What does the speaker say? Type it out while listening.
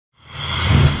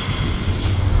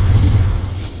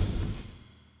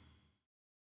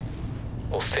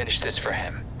finish this for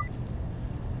him.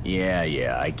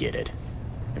 Yeah, I get it.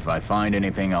 If I find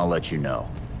anything, I'll let you know.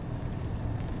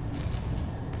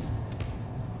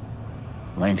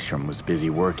 Langstrom was busy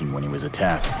working when he was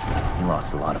attacked. He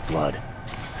lost a lot of blood.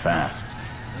 Fast.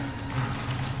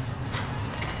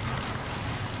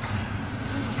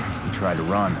 He tried to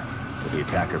run, but the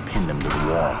attacker pinned him to the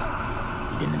wall.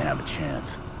 He didn't have a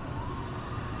chance.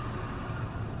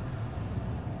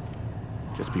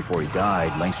 Just before he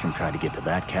died, Langstrom tried to get to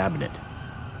that cabinet.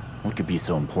 What could be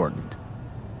so important?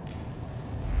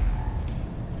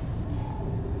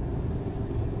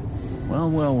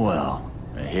 Well.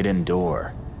 A hidden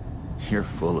door. You're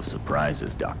full of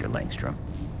surprises, Dr. Langstrom.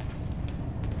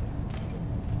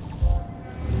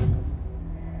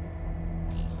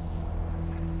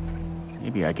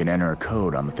 Maybe I can enter a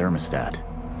code on the thermostat.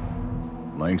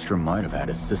 Langstrom might have had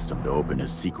a system to open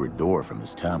his secret door from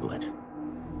his tablet.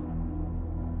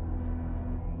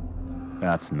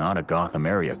 That's not a Gotham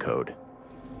area code.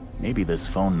 Maybe this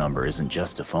phone number isn't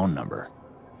just a phone number.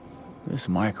 This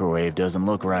microwave doesn't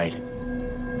look right.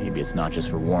 Maybe it's not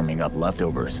just for warming up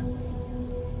leftovers.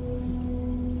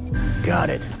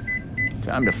 Got it.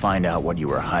 Time to find out what you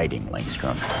were hiding,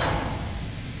 Langstrom.